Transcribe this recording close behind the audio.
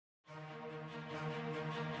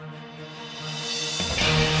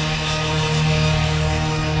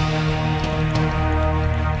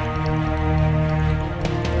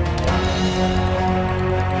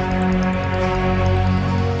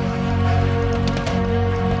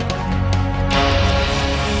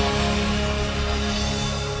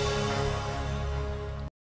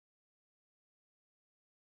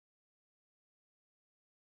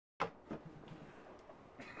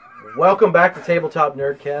Welcome back to Tabletop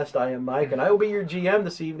Nerdcast. I am Mike, and I will be your GM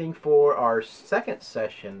this evening for our second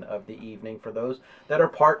session of the evening for those that are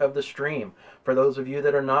part of the stream. For those of you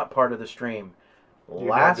that are not part of the stream,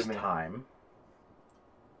 last time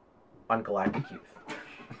on Galactic Youth.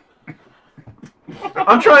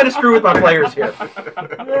 I'm trying to screw with my players here.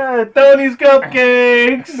 Yeah, Tony's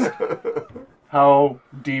Cupcakes! How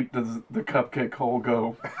deep does the cupcake hole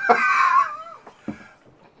go?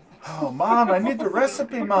 Oh, Mom, I need the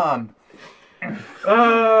recipe, Mom.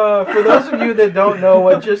 For those of you that don't know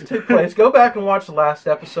what just took place, go back and watch the last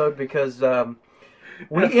episode because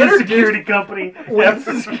we introduced the security company,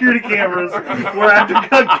 after the security cameras, we're at the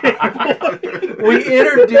cupcake. We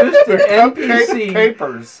introduced an NPC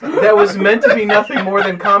Papers. that was meant to be nothing more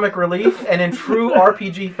than comic relief, and in true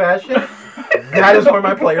RPG fashion, that is where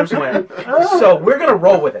my players went. So we're going to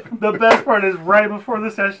roll with it. The best part is right before the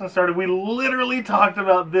session started, we literally talked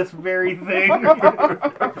about this very thing.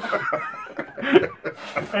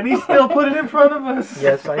 And he still put it in front of us.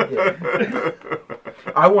 Yes, I did.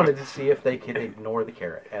 I wanted to see if they could ignore the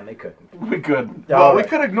carrot, and they couldn't. We could. Well, we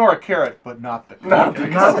could ignore a carrot, but not the cupcakes.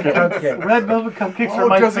 Not the cupcake. Red velvet cupcakes are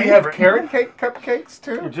my does he favorite. have carrot cake cupcakes,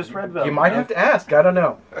 too? Just red velvet. You might have to ask. I don't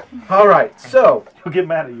know. All right, so He'll get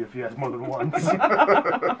mad at you if you ask more than once.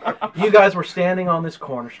 you guys were standing on this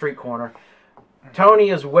street corner. Tony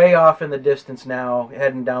is way off in the distance now,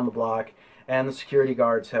 heading down the block, and the security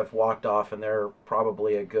guards have walked off, and they're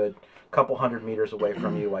probably a good couple 100 meters away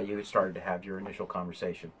from you while you started to have your initial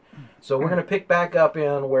conversation. So we're going to pick back up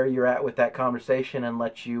in where you're at with that conversation and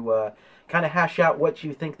let you kind of hash out what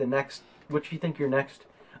you think your next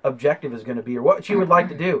objective is going to be, or what you would like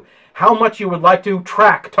to do. How much you would like to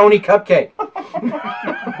track Tony Cupcake.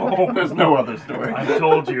 Oh, there's no other story. I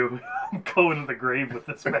told you. I'm going to the grave with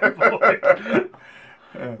this bad boy.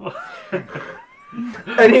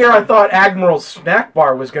 And here I thought Admiral's snack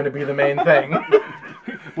bar was going to be the main thing.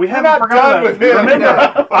 We haven't not forgotten done with him.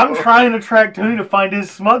 Remember, I'm trying to track Tony to find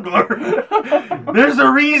his smuggler. There's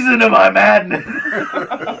a reason to my madness.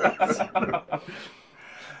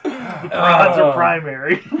 The prods are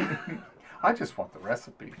primary. I just want the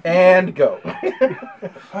recipe. And go.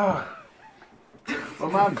 Well,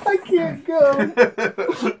 Mom, I can't go.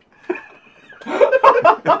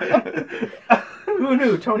 Who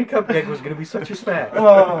knew Tony Cupcake was going to be such a smash?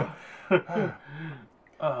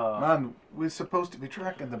 Mom, we're supposed to be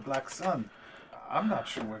tracking the Black Sun. I'm not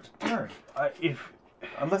sure where to turn.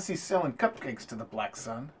 Unless he's selling cupcakes to the Black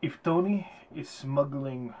Sun. If Tony is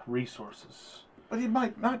smuggling resources, But he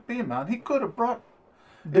might not be, man. He could have brought...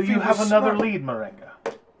 do If he you have was another smart. lead, Moringa?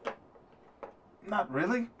 Not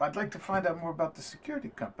really. I'd like to find out more about the security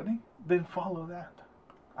company. Then follow that.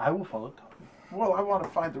 I will follow Tony. Well, I want to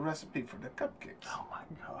find the recipe for the cupcakes. Oh my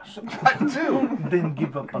gosh. I do. Then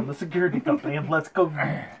give up on the security company and let's go.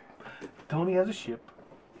 Tony has a ship.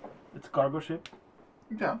 It's a cargo ship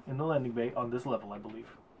Yeah. in the landing bay on this level, I believe.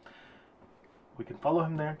 We can follow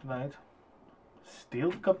him there tonight. Steal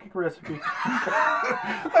the cupcake recipe.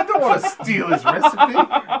 I don't want to steal his recipe.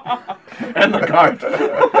 And the card.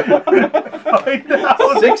 Find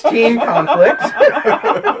out. 16 conflicts.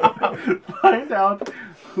 Find out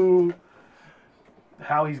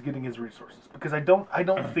how he's getting his resources. Because I don't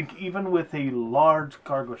think even with a large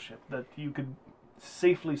cargo ship that you could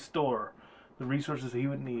safely store the resources he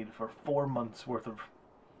would need for 4 months worth of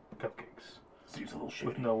cupcakes. Seems a little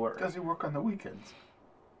With shitty. no work. Does he work on the weekends?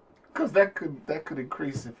 Because that could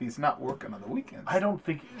increase if he's not working on the weekends. I don't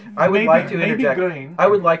think. I would like to maybe interject. grain. I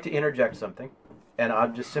would like to interject something, and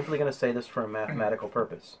I'm just simply going to say this for a mathematical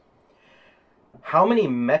purpose. How many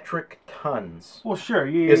metric tons Well, sure.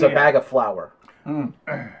 Yeah, is a yeah. bag of flour? No,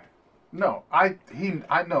 I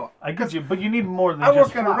know. I get you, but you need more than I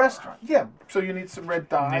just work in a flour. restaurant. Yeah, so you need some red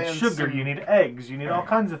dye You need and sugar, some- you need eggs, you need all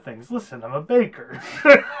kinds of things. Listen, I'm a baker.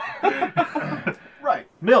 Right.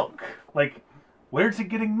 Milk. Like, where's he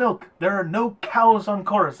getting milk? There are no cows on We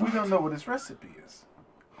Coruscant. don't know what his recipe is.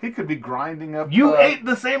 He could be grinding up. You ate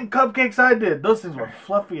the same cupcakes I did. Those things were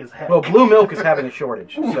fluffy as heck. Well, blue milk is having a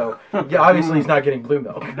shortage, so yeah, obviously he's not getting blue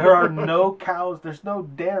milk. There are no cows. There's no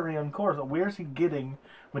dairy on Coruscant. Where's he getting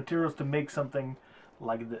materials to make something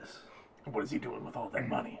like this? What is he doing with all that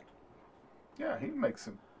money? Yeah, he makes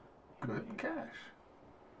some good cash.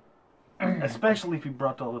 Especially if he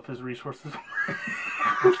brought all of his resources.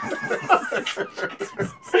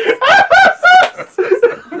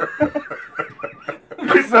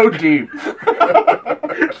 You're so deep.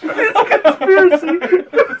 Conspiracy.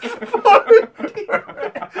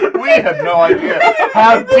 We have no idea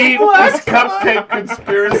how deep this cupcake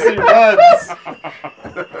conspiracy runs.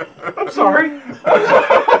 I'm sorry.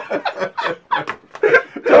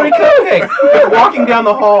 Tony Cupcake. is walking down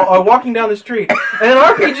the hall, or walking down the street, and an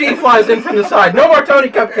RPG flies in from the side. No more Tony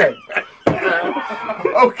Cupcake.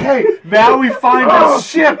 Okay, now we find a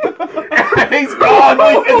ship. And he's gone.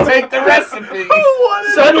 We can take the recipe.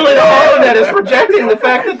 Suddenly, the HoloNet is projecting the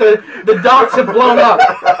fact that the docks have blown up.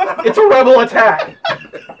 It's a rebel attack.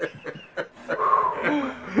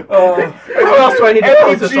 How else do I need to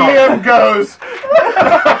close The this off? GM goes.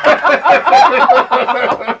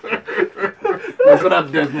 Listen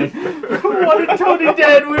up, Disney. What did Tony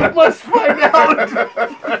dead? We must find out.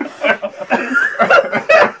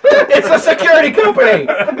 It's a security company.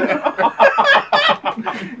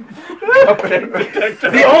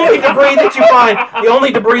 The only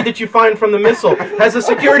debris that you find from the missile has a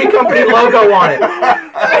security company logo on it.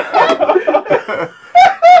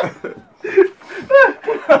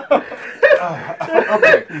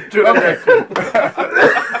 Okay.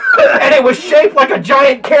 And it was shaped like a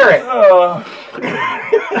giant carrot.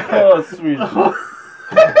 Oh, sweet.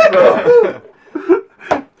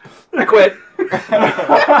 I quit.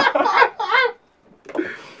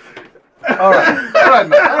 All right,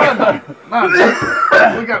 man.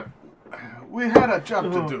 We had a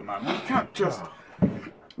job to do, man. We can't just.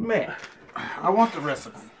 Man. I want the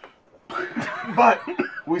recipe, but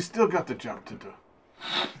we still got the job to do.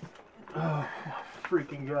 Oh,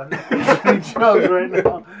 freaking God. Chugs right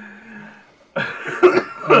now.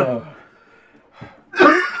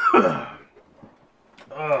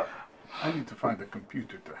 I need to find a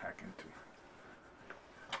computer to hack into.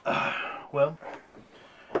 Well,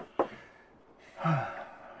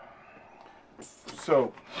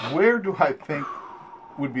 so where do I think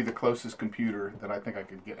would be the closest computer that I think I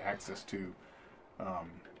could get access to?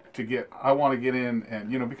 I want to get in and,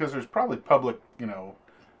 because there's probably public,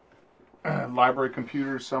 library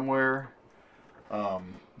computers somewhere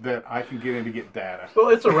that I can get in to get data. Well,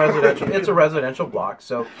 it's a residential block,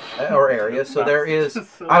 so or area. So there is.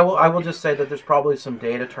 I will just say that there's probably some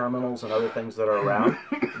data terminals and other things that are around,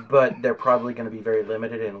 but they're probably going to be very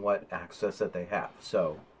limited in what access that they have.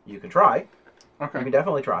 So you can try. Okay. You can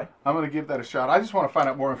definitely try. I'm going to give that a shot. I just want to find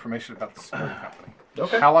out more information about the security company.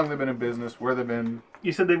 Okay. How long they've been in business, where they've been.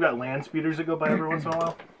 you said they've got land speeders that go by every once in a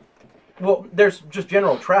while? Well, there's just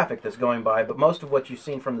general traffic that's going by, but most of what you've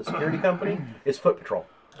seen from the security company is foot patrol.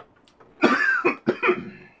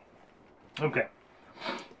 Okay.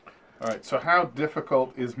 All right, so how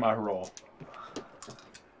difficult is my role?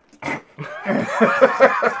 All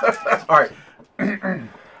right.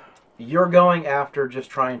 You're going after just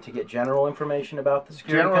trying to get general information about the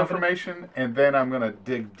security General company? information, and then I'm going to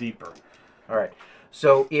dig deeper. All right.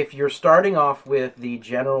 So if you're starting off with the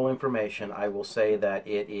general information, I will say that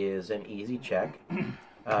it is an easy check.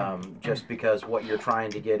 Just because what you're trying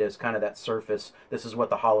to get is kind of that surface. This is what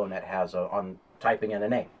the HoloNet has on typing in a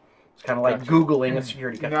name. It's kind of like Gotcha. Googling a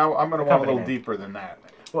security company. Now I'm going to want a company little name. deeper than that.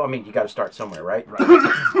 Well, I mean, you got to start somewhere, right? Right.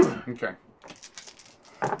 Okay.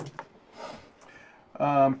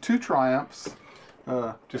 2 triumphs.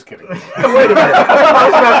 Just kidding. Wait a minute. I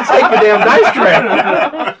was about to take the damn dice tray.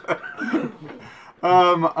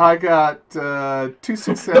 I got 2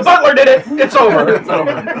 success. The butler did it. It's over. It's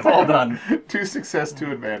over. It's all done. 2 success,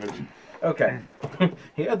 2 advantage. Okay.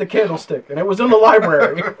 He had the candlestick, and it was in the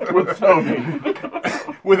library. With Tony.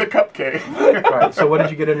 With a cupcake. All right. So what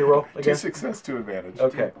did you get in your roll 2 again? success, 2 advantage.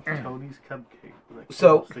 Okay. Tony's cupcake. Like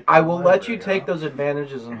So candlestick I in the will let you library, take those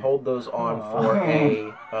advantages and hold those on for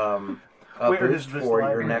a Where boost is this for your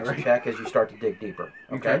library? next check as you start to dig deeper.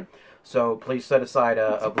 Okay. Okay. So please set aside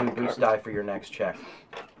a blue boost die for your next check.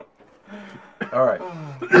 All right.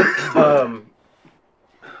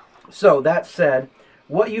 So that said,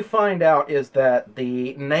 what you find out is that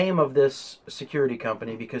the name of this security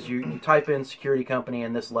company, because you type in security company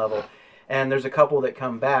in this level, and there's a couple that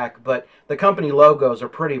come back, but the company logos are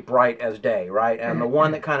pretty bright as day, right? And the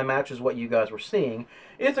one that kind of matches what you guys were seeing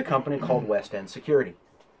is a company called West End Security.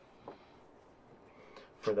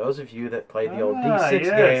 For those of you that play the old D6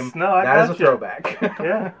 yes. game, No, I that is a gotcha. throwback.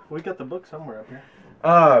 Yeah, we got the book somewhere up here.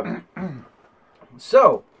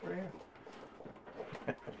 So, Right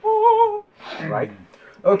here. right?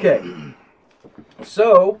 Okay.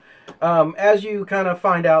 So, as you kind of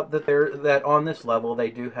find out that on this level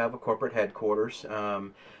they do have a corporate headquarters,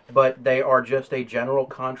 but they are just a general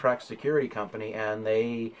contract security company, and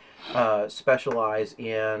they specialize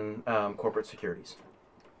in corporate securities.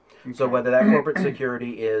 So whether that corporate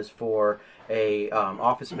security is for a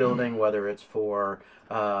office building, whether it's for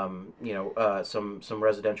some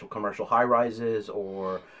residential commercial high rises,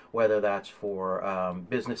 or whether that's for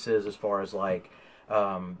businesses as far as like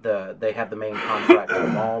they have the main contract for the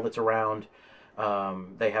mall that's around.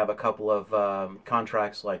 They have a couple of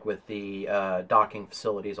contracts like with the docking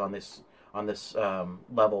facilities on on this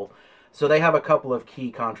level. So they have a couple of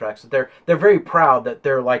key contracts. They're very proud that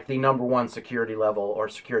they're like the #1 security level or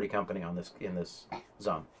security company on this in this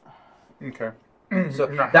zone. Okay. So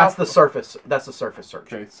Now, that's the surface. That's the surface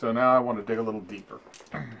search. Okay, so now I want to dig a little deeper.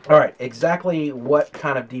 All right. Exactly what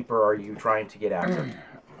kind of deeper are you trying to get after?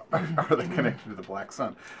 Are they connected to the Black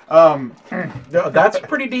Sun? No, that's a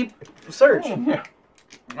pretty deep search,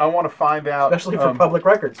 I want to find out, especially for public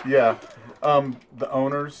records. Yeah, the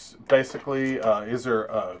owners basically.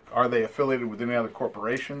 Are they affiliated with any other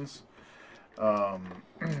corporations?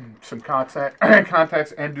 Some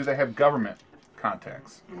contacts, and do they have government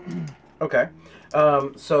contacts? Okay.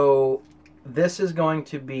 So this is going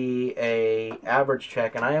to be a average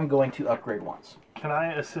check, and I am going to upgrade once. Can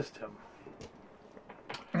I assist him?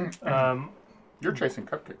 You're chasing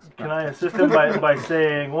cupcakes. Can I assist him by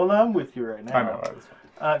saying, well, I'm with you right now. I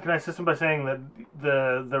know. Can I assist him by saying that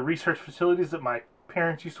the research facilities that my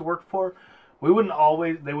parents used to work for, they wouldn't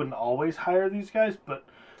always hire these guys, but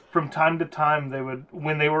from time to time they would,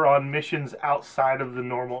 when they were on missions outside of the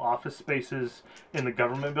normal office spaces in the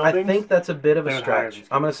government buildings. I think that's a bit of a they would hire stretch.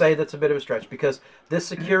 these I'm going to say that's a bit of a stretch because this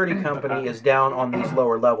security company is down on these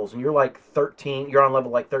lower levels, and you're like 13. You're on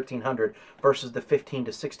level like 1300 versus the 15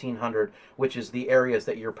 to 1600, which is the areas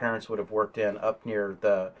that your parents would have worked in up near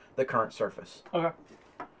the current surface. Okay.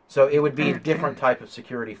 So it would be a different type of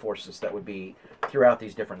security forces that would be throughout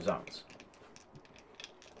these different zones.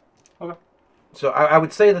 Okay. So I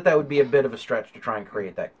would say that would be a bit of a stretch to try and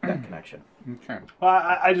create that connection. Okay. Well,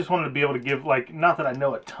 I just wanted to be able to give, like, not that I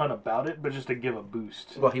know a ton about it, but just to give a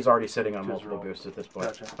boost. Well, he's already sitting on Just multiple roll. boosts at this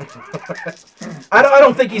point. Gotcha. I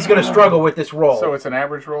don't think he's going to struggle with this roll. So it's an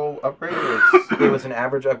average roll upgrade, or It was an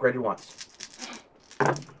average upgraded once.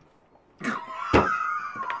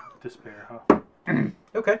 Despair, huh?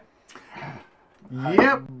 Okay.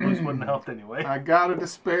 Yep. Boost wouldn't have helped anyway. I got a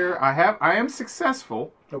despair. I am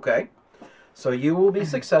successful. Okay. So you will be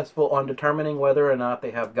successful on determining whether or not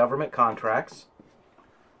they have government contracts.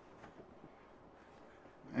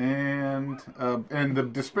 And the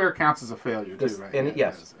despair counts as a failure too, right? Yeah,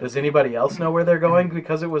 Yes. Does anybody else know where they're going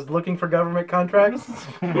because it was looking for government contracts?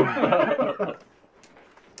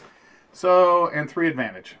 So, and 3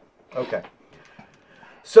 advantage. Okay.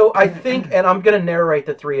 So I think, and I'm going to narrate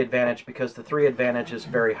the 3 advantage because the 3 advantage is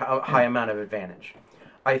very high amount of advantage.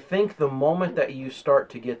 I think the moment that you start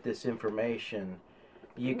to get this information,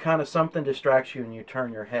 you kind of, something distracts you and you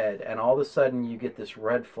turn your head, and all of a sudden you get this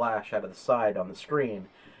red flash out of the side on the screen.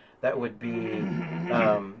 That would be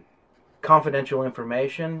confidential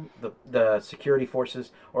information. The security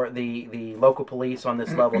forces or the local police on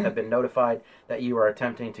this level have been notified that you are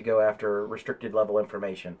attempting to go after restricted level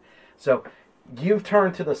information. So you've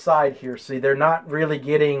turned to the side here. See, they're not really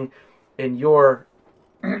getting, in your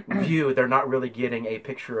view, they're not really getting a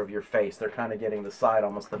picture of your face. They're kind of getting the side,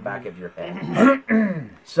 almost the back of your head.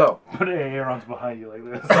 So Put Aaron's behind you like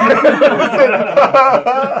this.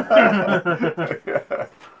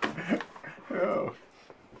 Oh.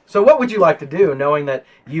 So what would you like to do, knowing that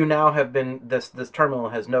you now have been, this terminal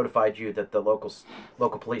has notified you that the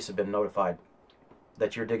local police have been notified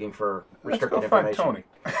that you're digging for restricted Let's go information?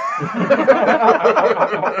 Find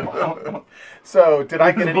Tony. So, did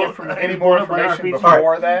I get any more information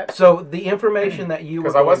before that? So the information that you were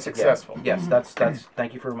Because I was going to successful. get, yes, that's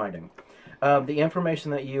thank you for reminding me. The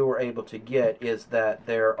information that you were able to get is that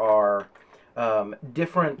there are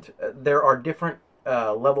different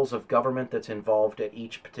levels of government that's involved at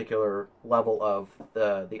each particular level of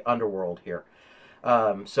the underworld here.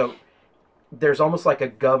 So there's almost like a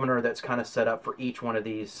governor that's kind of set up for each one of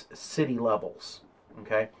these city levels,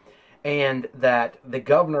 okay? And that the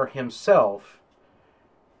governor himself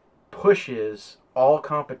pushes all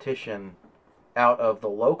competition out of the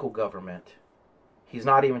local government. He's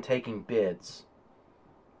not even taking bids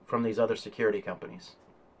from these other security companies.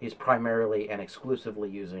 He's primarily and exclusively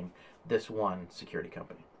using this one security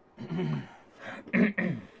company.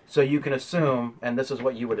 So you can assume, and this is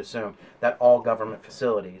what you would assume, that all government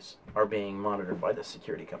facilities are being monitored by this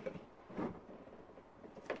security company.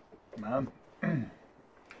 Man,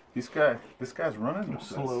 this guy's running. I'm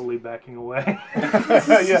slowly backing away.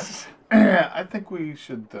 Yeah, I think we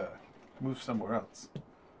should move somewhere else.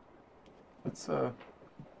 Let's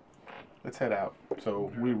head out.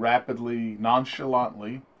 So we rapidly,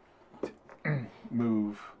 nonchalantly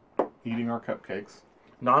move, eating our cupcakes.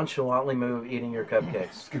 Nonchalantly move eating your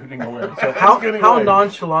cupcakes. Scooting away. So how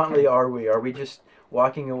nonchalantly are we? Are we just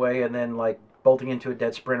walking away and then like bolting into a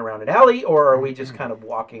dead sprint around an alley, or are we just kind of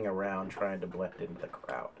walking around trying to blend into the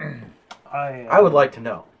crowd? I would like to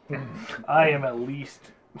know. I am at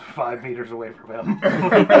least 5 meters away from him.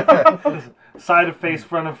 Side of face,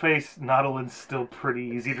 front of face, Nautilin's still pretty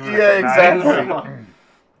easy to recognize. Yeah,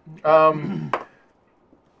 exactly.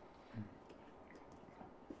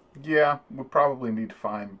 Yeah, we probably need to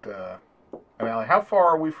find an alley. How far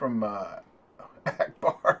are we from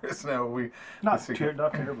Akbar's? No, Not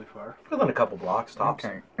terribly far. Within a couple blocks, tops.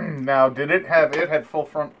 Okay. Now, did it had full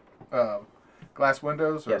front glass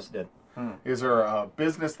windows? Or Yes, it did. is there a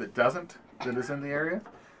business that doesn't, that is in the area?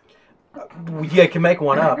 Yeah, you can make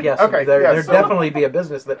one up. Yes, Okay, there'd so- definitely be a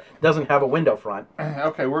business that doesn't have a window front.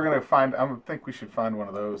 Okay, we're gonna find. I think we should find one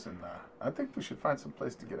of those, and I think we should find some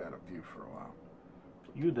place to get out of view for a while.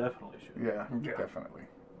 You definitely should. Yeah, Yeah. definitely.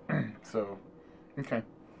 So, okay,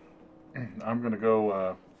 I'm gonna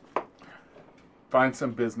go find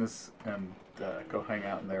some business and go hang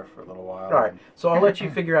out in there for a little while. All right, so I'll let you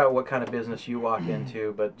figure out what kind of business you walk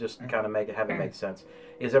into, but just kind of have it make sense.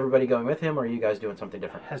 Is everybody going with him, or are you guys doing something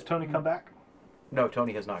different? Has Tony come back? No,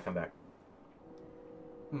 Tony has not come back.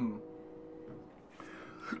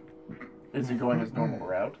 Is he going his normal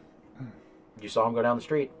route? You saw him go down the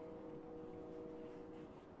street.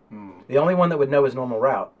 Hmm. The only one that would know his normal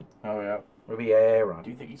route Oh, yeah. would be Aaron. Do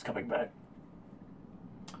you think he's coming back?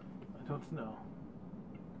 I don't know.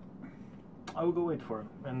 I will go wait for him,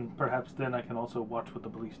 and perhaps then I can also watch what the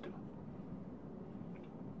police do.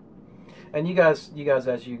 And you guys,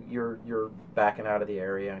 as you're backing out of the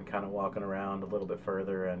area and kind of walking around a little bit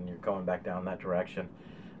further, and you're going back down that direction.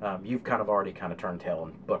 You've kind of already kind of turned tail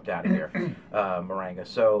and booked out of here, Maranga.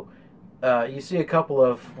 So you see a couple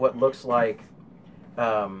of what looks like,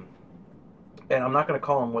 and I'm not going to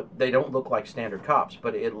call them what they don't look like standard cops,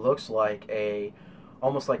 but it looks like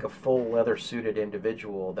almost like a full leather suited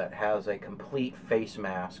individual that has a complete face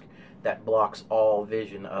mask that blocks all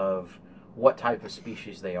vision of what type of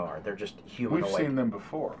species they are. They're just humanoid. We've seen them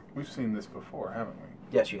before. We've seen this before, haven't we?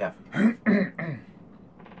 Yes, you have.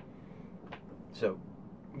 So,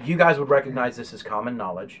 you guys would recognize this as common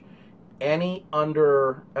knowledge. Any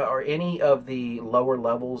of the lower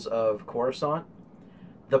levels of Coruscant,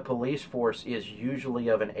 the police force is usually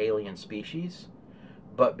of an alien species,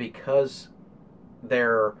 but because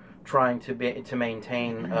they're trying to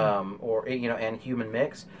maintain and human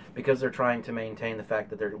mix, because they're trying to maintain the fact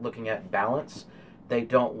that they're looking at balance, they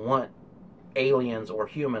don't want aliens or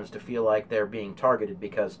humans to feel like they're being targeted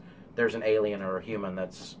because there's an alien or a human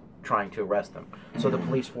that's trying to arrest them. So the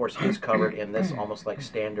police force is covered in this almost like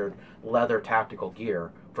standard leather tactical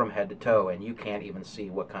gear from head to toe, and you can't even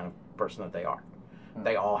see what kind of person that they are.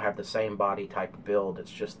 They all have the same body type of build.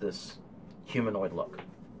 It's just this humanoid look.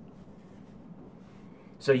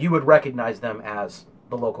 So you would recognize them as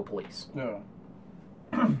the local police. Yeah.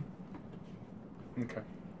 Okay.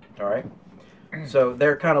 All right. So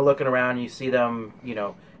they're kind of looking around. You see them,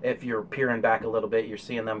 if you're peering back a little bit, you're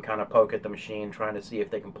seeing them kind of poke at the machine, trying to see if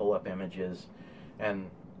they can pull up images. And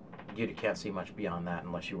you can't see much beyond that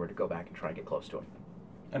unless you were to go back and try and get close to them.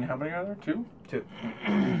 And how many are there? 2? 2.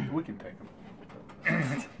 We can take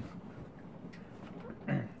them.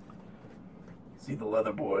 See, the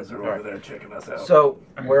leather boys are over there checking us out. So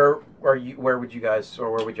where would you guys,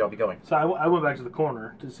 or where would y'all be going? So I went back to the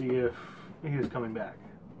corner to see if he was coming back.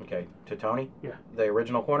 Okay, to Tony? Yeah. The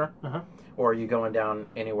original corner? Uh-huh. Or are you going down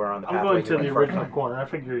anywhere on the I'm pathway? going to you the went first? original corner. I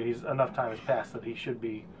figure enough time has passed that he should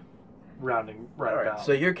be rounding right All right, about.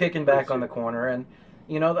 so you're kicking back on the corner, and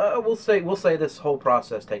we'll say this whole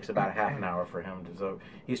process takes about a half an hour for him. So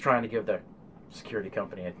he's trying to give the security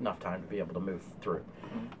company enough time to be able to move through.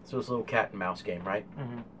 So it's a little cat and mouse game, right?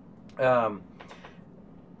 Mm-hmm.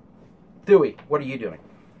 Dewey, what are you doing?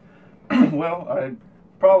 Well, I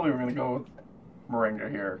probably going to go with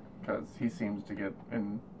Moringa here because he seems to get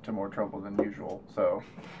into more trouble than usual. So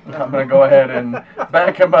I'm going to go ahead and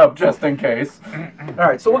back him up just in case. All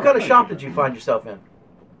right. So what kind of shop did you find yourself in?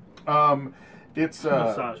 It's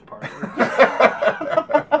Massage parlor.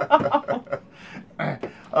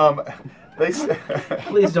 they say,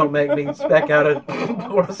 Please don't make me spec out a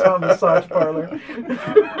Coruscant massage parlor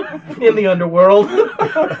in the underworld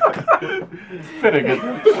Fitting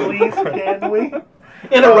it. Please, can we?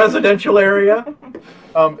 in a residential area.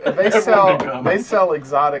 they sell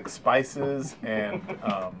exotic spices and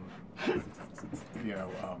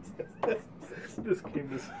This game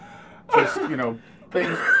is... just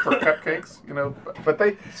things for cupcakes, but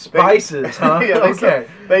they Spices, huh? Yeah, Okay.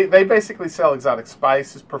 They basically sell exotic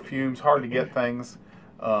spices, perfumes, hard to get things.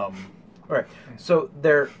 Right. So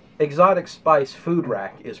their exotic spice food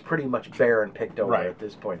rack is pretty much bare and picked over Right. at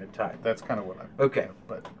this point in time. That's kind of what I. Okay.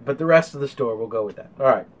 But But the rest of the store, we'll go with that. All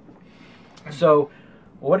right. So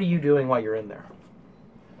what are you doing while you're in there?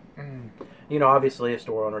 You know, obviously a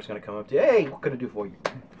store owner is going to come up to you. Hey, what can I do for you?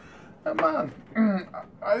 Man,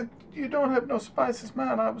 you don't have no spices,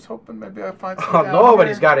 man. I was hoping maybe I'd find some. Oh, down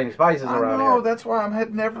nobody's here. got any spices I around know. here. That's why I'm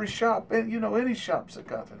hitting every shop. And any shops that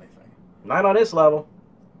got anything. Not on this level.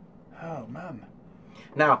 Oh man.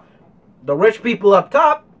 Now, the rich people up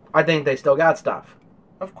top, I think they still got stuff.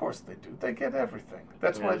 Of course they do. They get everything.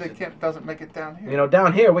 That's why they doesn't make it down here. You know,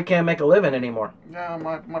 down here we can't make a living anymore. Yeah,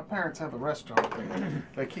 my parents have a restaurant.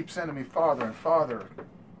 They keep sending me farther and farther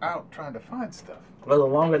out trying to find stuff. Well, the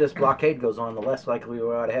longer this blockade goes on, the less likely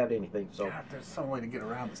we are to have anything. So, God, there's some way to get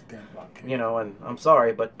around this damn blockade. you know, and I'm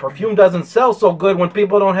sorry, but perfume doesn't sell so good when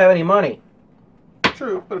people don't have any money.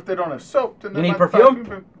 True, but if they don't have soap, then You they need might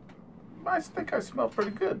perfume? I think I smell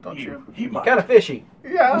pretty good, don't you? He might. Kind of fishy.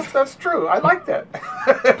 Yeah, that's true. I like that.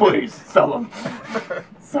 Please sell him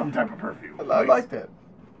some type of perfume. I like that.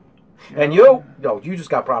 And you? No, you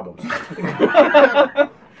just got problems. I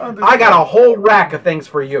I got a whole rack of things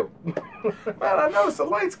for you. Man, I noticed the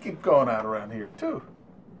lights keep going out around here too.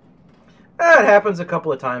 It happens a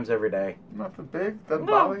couple of times every day. Nothing big, doesn't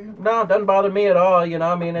No, bother you. no, it doesn't bother me at all. You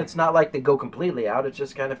know, I mean, it's not like they go completely out. It's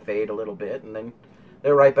just kind of fade a little bit, and then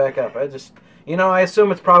they're right back up. I just, you know, I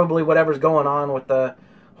assume it's probably whatever's going on with the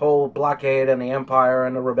whole blockade and the empire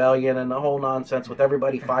and the rebellion and the whole nonsense with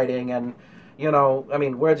everybody fighting. And, you know, I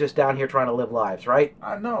mean, we're just down here trying to live lives, right?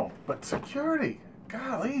 I know, but security.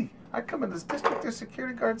 Golly, I come in this district. There's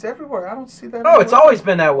security guards everywhere. I don't see that. Oh, it's anywhere. always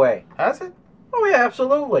been that way. Has it? Oh, yeah,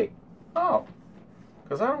 absolutely. Oh,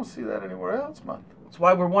 because I don't see that anywhere else, man. That's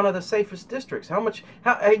why we're one of the safest districts. How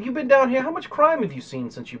have you been down here? How much crime have you seen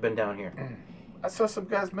since you've been down here? I saw some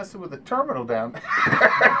guys messing with the terminal down.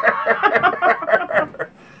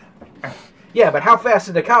 Yeah, but how fast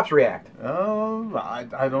did the cops react? Oh,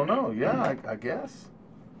 I don't know. Yeah, I guess.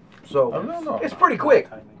 So, I don't know. it's pretty quick.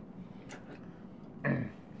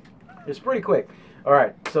 It's pretty quick. All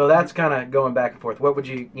right, so that's kind of going back and forth. What would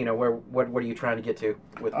you, you know, what are you trying to get to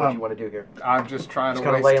with what you want to do here? I'm just trying Just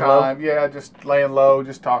to kinda waste laying low? time. Yeah, just laying low,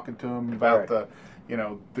 just talking to him about Alright.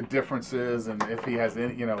 the differences and if he has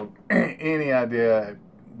any, any idea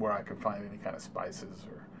where I can find any kind of spices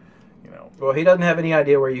or, Well, he doesn't have any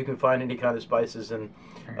idea where you can find any kind of spices, and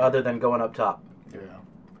other than going up top. yeah.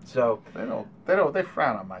 So They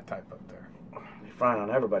frown on my type up there. they frown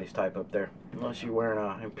on everybody's type up there, unless you're wearing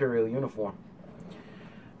an imperial uniform.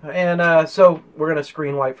 And so we're gonna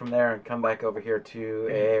screen wipe from there and come back over here to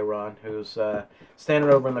Aaron, who's standing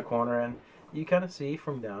over in the corner, and you kind of see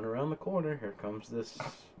from down around the corner, here comes this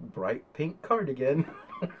bright pink cardigan.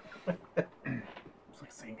 It's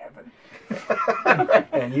like seeing heaven.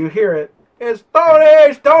 And you hear it. It's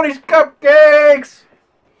Tony's Cupcakes!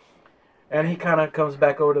 And he kind of comes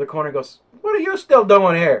back over to the corner and goes, what are you still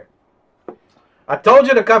doing here? I told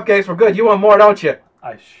you the cupcakes were good. You want more, don't you?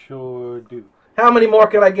 I sure do. How many more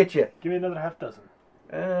can I get you? Give me another half dozen.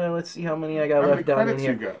 Let's see how many I got How left many down in credits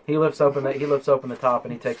here. you got? He lifts open the top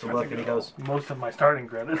and he takes a look and he goes, Most of my starting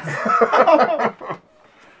credits.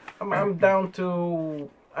 I'm down to,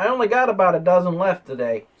 I only got about a dozen left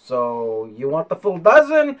today. So you want the full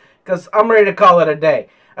dozen? Because I'm ready to call it a day.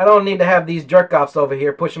 I don't need to have these jerk-offs over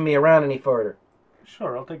here pushing me around any further.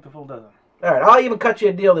 Sure, I'll take the full dozen. All right, I'll even cut you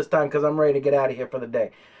a deal this time because I'm ready to get out of here for the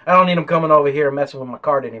day. I don't need them coming over here and messing with my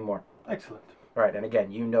card anymore. Excellent. All right, and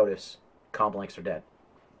again, you notice comp links are dead.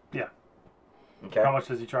 Yeah. Okay. How much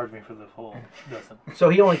does he charge me for the full dozen? So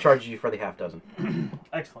he only charges you for the half dozen.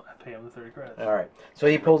 Excellent. I pay him the 30 credits. All right. So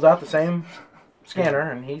he pulls out the same scanner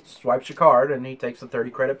and he swipes your card and he takes the 30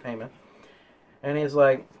 credit payment. And he's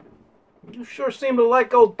like, you sure seem to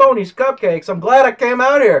like old Tony's Cupcakes. I'm glad I came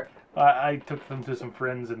out here. I took them to some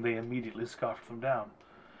friends and they immediately scoffed them down.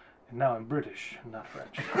 And now I'm British, not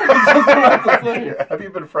French. Have you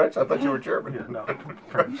been French? I thought you were German. Yeah, no,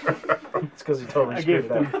 French. It's because he totally I screwed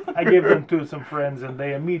gave it up. I gave them to some friends and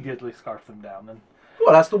they immediately scarfed them down. And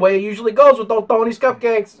Well, that's the way it usually goes with old Tony's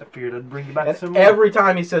Cupcakes. I figured I'd bring you back And some more. every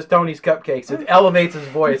time he says Tony's Cupcakes, it elevates his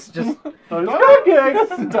voice. Just Tony's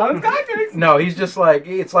cupcakes! Tony's Cupcakes! no, he's just like,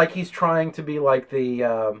 it's like he's trying to be like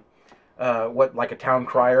the like a town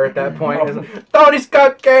crier at that point. He's like, Tony's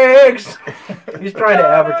Cupcakes. He's trying to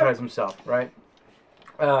advertise himself, right?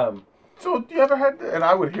 So you ever had? And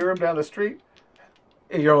I would hear him down the street.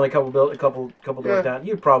 You're only a couple doors Yeah. down.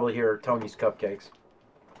 You'd probably hear Tony's Cupcakes.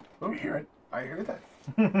 Oh, you hear it? I hear that.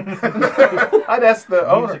 I'd ask the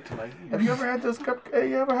owner. Music to my ears. Have you ever had those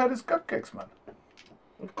you ever had his cupcakes, man?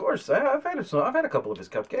 Of course, I've had a couple of his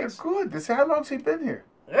They're cupcakes. good. How long's he been here?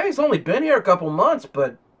 Yeah, he's only been here a couple months,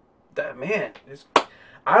 but that man,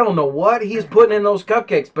 I don't know what he's putting in those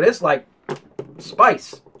cupcakes, but it's like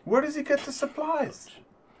spice. Where does he get the supplies?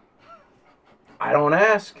 I don't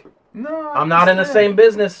ask. No, I'm not in the understand. same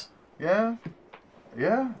business. Yeah,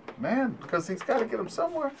 yeah, man, because he's got to get them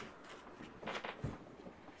somewhere.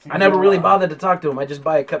 I never really bothered to talk to him. I just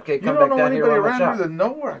buy a cupcake, You come don't back know down here anybody on my around shop. here that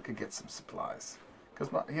know where I could get some supplies, because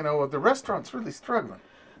the restaurant's really struggling.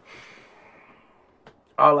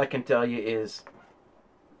 All I can tell you is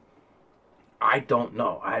I don't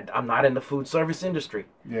know. I'm not in the food service industry.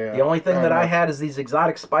 Yeah. The only thing fair that I enough. had is these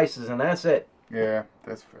exotic spices, and that's it. Yeah,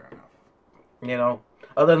 that's fair enough. You know,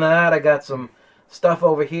 other than that, I got some stuff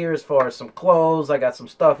over here as far as some clothes. I got some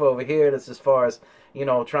stuff over here that's as far as,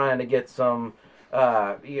 trying to get some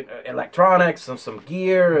electronics and some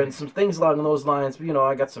gear and some things along those lines.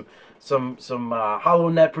 I got some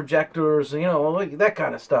HoloNet projectors, that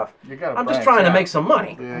kind of stuff. You got. I'm just trying to make some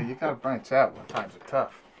money. Yeah, you got to branch out when times are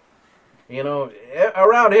tough.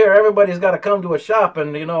 Around here, everybody's got to come to a shop,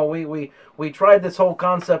 and we tried this whole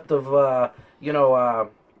concept of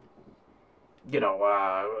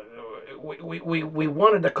we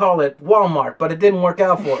wanted to call it Walmart, but it didn't work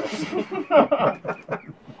out for us.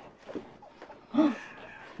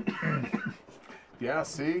 Yeah,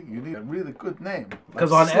 see, you need a really good name.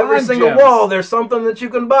 Because Like on every Slime single Gems. wall, there's something that you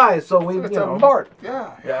can buy. So we, It's a mart.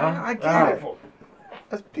 Yeah, Yeah? I get Alright. it.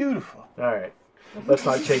 That's beautiful. All right, let's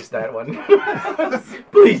not chase that one.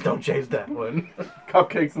 Please don't chase that one.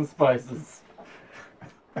 Cupcakes and spices.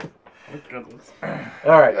 Oh, goodness.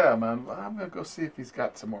 All right. Yeah, man. Well, I'm gonna go see if he's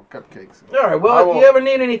got some more cupcakes. All right. I Well, will- if you ever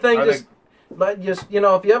need anything, I just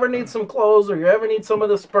if you ever need some clothes, or you ever need some of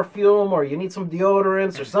this perfume, or you need some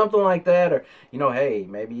deodorants or something like that, or hey,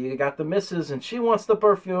 maybe you got the missus and she wants the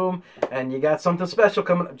perfume, and you got something special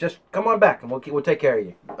coming, just come on back and we'll take care of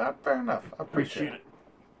you. Fair enough. I appreciate it.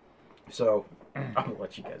 So I'll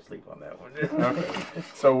let you guys sleep on that one. Okay.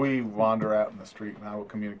 So we wander out in the street, and I will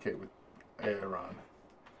communicate with Aaron.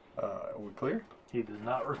 Are we clear? He does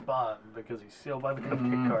not respond because he's still by the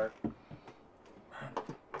cupcake Mhm. cart.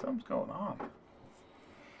 Something's going on.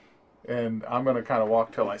 And I'm gonna kind of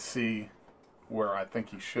walk till I see where I think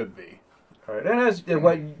he should be. All right, and as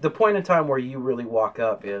the point in time where you really walk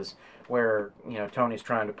up is where Tony's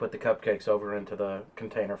trying to put the cupcakes over into the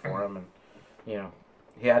container for him, and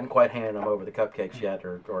he hadn't quite handed him over the cupcakes yet,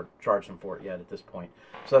 or charged him for it yet at this point.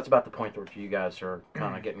 So that's about the point where you guys are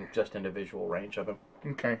kind of getting just into visual range of him.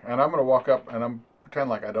 Okay. And I'm gonna walk up and I'm pretend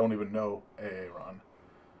like I don't even know Aaron,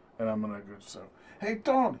 and I'm gonna go so. Hey,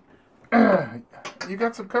 Tony, you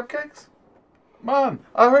got some cupcakes? Man,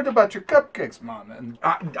 I heard about your cupcakes, man. And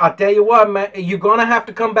I'll tell you what, man, you're gonna have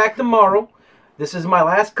to come back tomorrow. This is my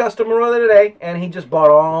last customer of the day, and he just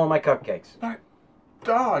bought all my cupcakes.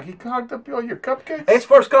 dog, he clogged up all your cupcakes? It's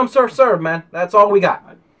first come, first served, man. That's all we got.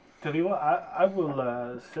 Tell you what, I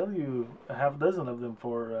will sell you a half dozen of them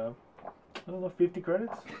for, 50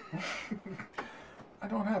 credits? I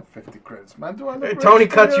don't have 50 credits, man. Do I look Tony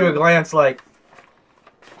rich cuts you a here? glance like,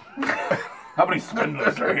 How many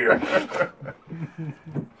swindlers are here?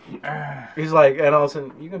 he's like, and all of a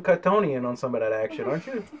sudden, you can cut Tony in on some of that action, aren't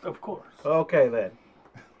you? Of course. Okay, then.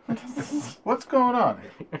 What's going on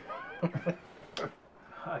here?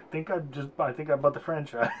 I think I bought the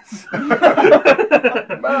franchise.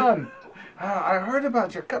 Man, I heard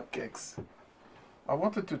about your cupcakes. I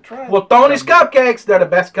wanted to try. Well, Tony's Cupcakes, they're the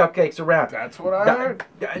best cupcakes around. That's what I heard.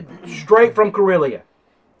 Straight from Corellia.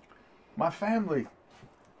 My family,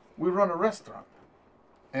 we run a restaurant.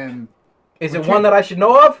 And Is We it can't- one that I should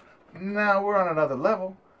know of? now we're on another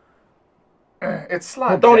level. It's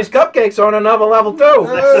slime. Well, Tony's gems. Cupcakes are on another level, too.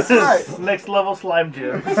 That's right. Next level slime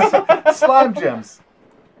gems. Slime gems.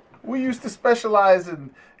 We used to specialize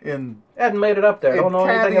in Hadn't made it up there. Don't know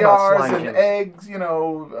anything about caviars slime and gems. eggs,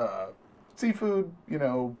 seafood,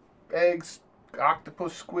 eggs,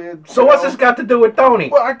 octopus, squid. So what's this got to do with Tony?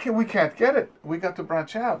 Well, we can't get it. We got to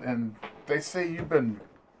branch out, and they say you've been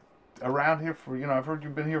around here for, I've heard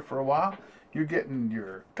you've been here for a while. You're getting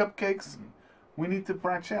your cupcakes, and we need to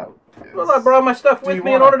branch out. Well, I brought my stuff Do with you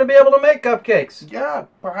me in wanna- order to be able to make cupcakes. Yeah,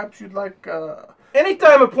 perhaps you'd like.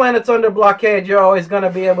 Anytime a planet's under blockade, you're always going to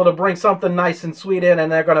be able to bring something nice and sweet in,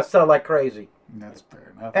 and they're going to sell like crazy. That's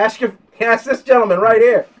fair enough. Ask this gentleman right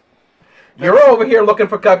here. You're over here looking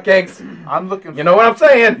for cupcakes. I'm looking. You know what I'm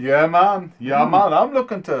saying? Yeah, man. Yeah, man. I'm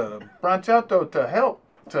looking to branch out though to help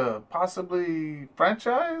to possibly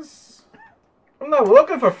franchise, I'm not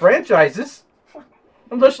looking for franchises.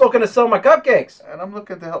 I'm just looking to sell my cupcakes. and I'm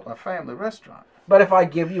looking to help my family restaurant. But if I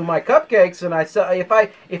give you my cupcakes and I sell, if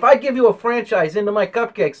I give you a franchise into my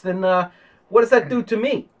cupcakes, then what does that do to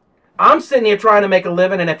me? I'm sitting here trying to make a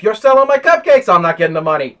living, and if you're selling my cupcakes, I'm not getting the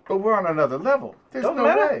money. But we're on another level. There's Doesn't no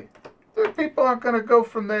matter. way. People aren't going to go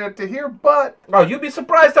from there to here, but... Oh, you'd be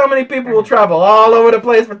surprised how many people will travel all over the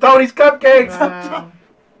place for Tony's cupcakes.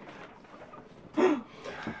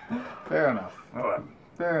 Fair enough.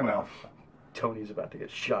 Fair enough. Tony's about to get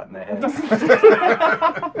shot in the head.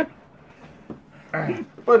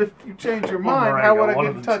 But if you change your mind, Moringa, how would I one get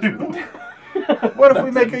of in the touch two. with you? What if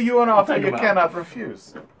we make you an offer Think you about it. cannot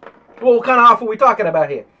refuse? Well, what kind of offer are we talking about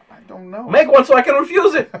here? I don't know. Make one so I can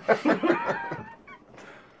refuse it.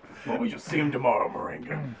 Well, we just see him tomorrow,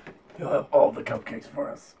 Moringa. He'll have all the cupcakes for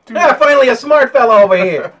us. Yeah, finally a smart fellow over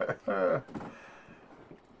here.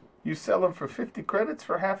 You sell them for 50 credits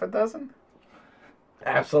for half a dozen?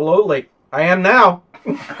 Absolutely. I am now.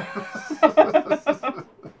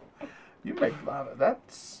 You make a lot of...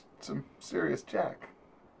 That's some serious jack.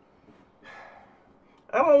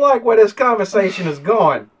 I don't like where this conversation is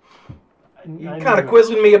going. You I kind of knew-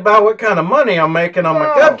 quizzing me about what kind of money I'm making on my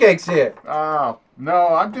No. cupcakes here. Oh, no,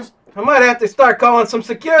 I'm just... I might have to start calling some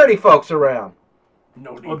security folks around.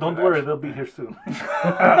 No need Well, don't for worry, that. they'll be here soon.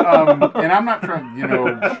 and I'm not trying,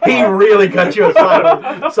 He really got you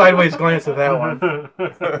a sideways glance at that one.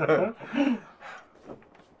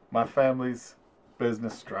 My family's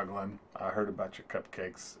business struggling. I heard about your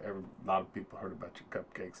cupcakes. A lot of people heard about your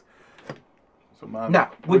cupcakes. So Mom,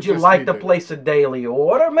 Now, we would you just like need to place a daily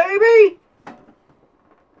order, maybe?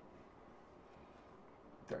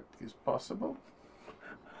 That is possible.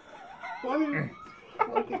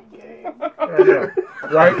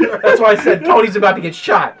 Right? That's why I said Tony's about to get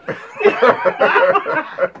shot.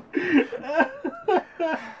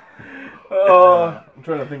 I'm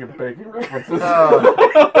trying to think of baking references.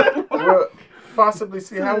 We'll possibly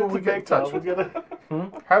see how will we get in touch with you.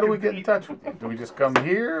 you? How do we get in touch with you? Do we just come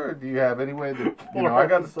here, or do you have any way that I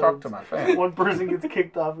got to talk to my family? One person gets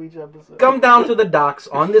kicked off each episode. Come down to the docks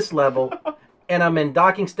on this level, and I'm in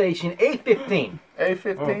docking station A15.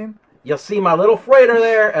 A15. You'll see my little freighter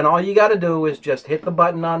there, and all you got to do is just hit the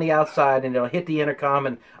button on the outside, and it'll hit the intercom,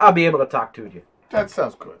 and I'll be able to talk to you. That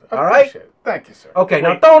sounds good. I All right. appreciate it. Thank you, sir. Okay,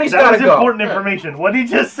 now Wait, Tony's that got to was go. important information. What did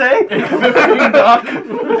he just say?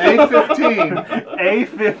 A15.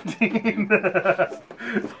 A15.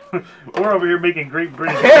 We're over here making Great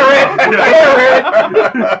Britain. Dot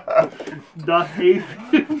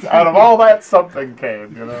A15. Out of all that, something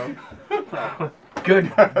came,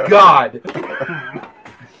 Good God.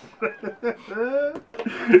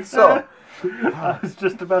 So, I was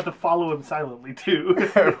just about to follow him silently, too.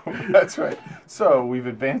 that's right. So, we've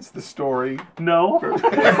advanced the story. No.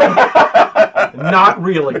 Not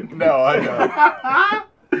really. No, I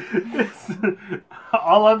know.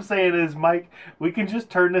 All I'm saying is, Mike, we can just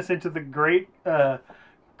turn this into the great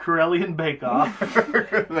Corellian Bake Off. The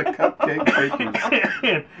cupcake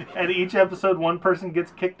bakers. And each episode, one person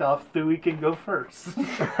gets kicked off. Stewie can go first.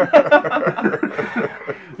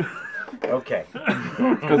 Okay.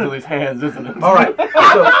 Because of these hands, isn't it? All right.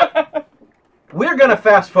 So we're going to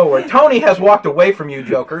fast forward. Tony has walked away from you,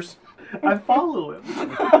 jokers. I follow him.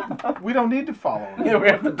 We don't need to follow him. Yeah, we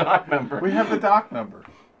have the doc number. We have the doc number.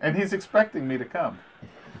 And he's expecting me to come.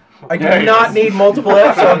 I do Yeah, not need multiple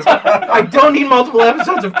episodes. I don't need multiple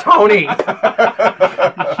episodes of Tony.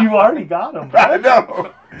 You already got him. I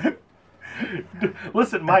know.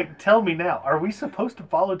 Listen, Mike, tell me now. Are we supposed to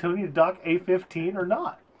follow Tony to Doc A15 or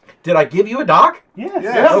not? Did I give you a doc? Yes.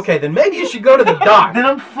 Yes. Okay, then maybe you should go to the doc. Then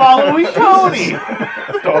I'm following Tony.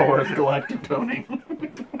 Star Wars Galactic Tony.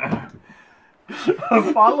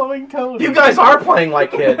 I'm following Tony. You guys are playing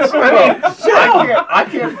like kids. I mean, I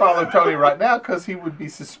can't follow Tony right now because he would be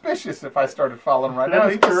suspicious if I started following right now.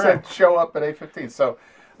 That's He just correct. said show up at 8:15. So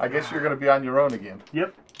I guess you're going to be on your own again.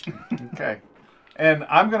 Yep. Okay. And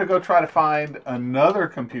I'm going to go try to find another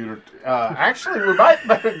computer. Actually, we might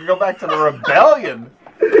better go back to the rebellion.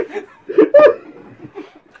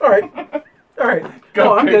 all right. All right.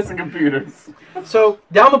 No, I'm Cupcakes good. and computers. So,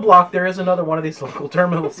 down the block, there is another one of these local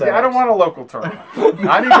terminal setups. Yeah, I don't want a local terminal.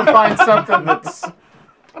 I need to find something that's.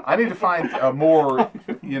 I need to find a more,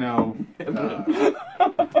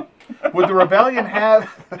 would the rebellion have?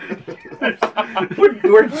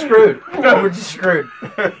 We're screwed. We're just screwed.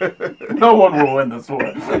 No one will win this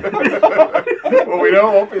one. Well, we know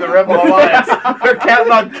it won't be the Rebel Alliance. They're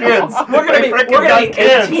counting on kids. We're gonna They be freaking got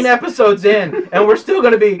kids. 18 episodes in, and we're still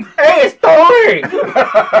gonna be, hey, it's Tony!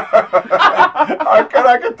 Can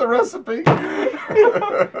I get the recipe?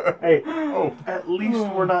 Hey, Oh. at least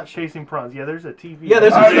we're not chasing prawns. Yeah, there's a TV. Yeah,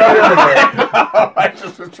 there's a I know. computer in there. I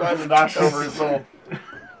just was trying to knock over his little.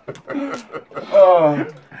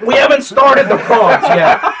 We haven't started the prawns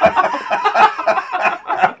yet.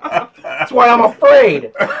 That's why I'm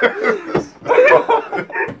afraid. Just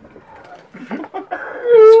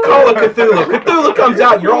call the Cthulhu. Cthulhu comes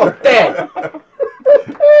out, you're all dead.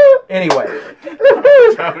 Anyway,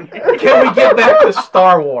 can we get back to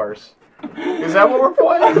Star Wars? Is that what we're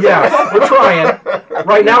playing? Yeah, we're trying.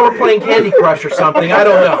 Right now we're playing Candy Crush or something. I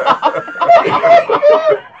don't know.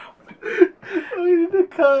 We need to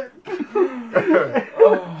cut.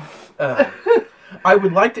 I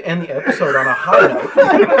would like to end the episode on a high note.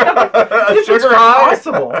 If Sugar it's high?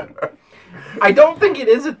 possible. I don't think it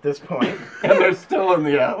is at this point. And they're still in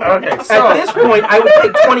the alley. Okay, At so this point, I would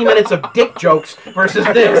take 20 minutes of dick jokes versus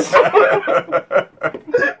this.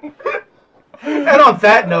 And on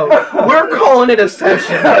that note, we're calling it a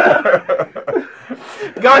session.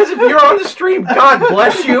 Guys, if you're on the stream, God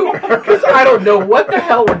bless you, because I don't know what the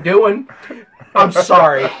hell we're doing. I'm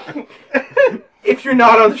sorry. If you're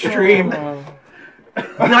not on the stream,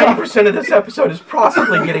 90% of this episode is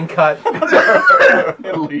possibly getting cut.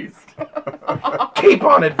 At least. Keep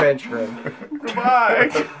on adventuring. Goodbye.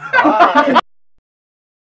 Bye.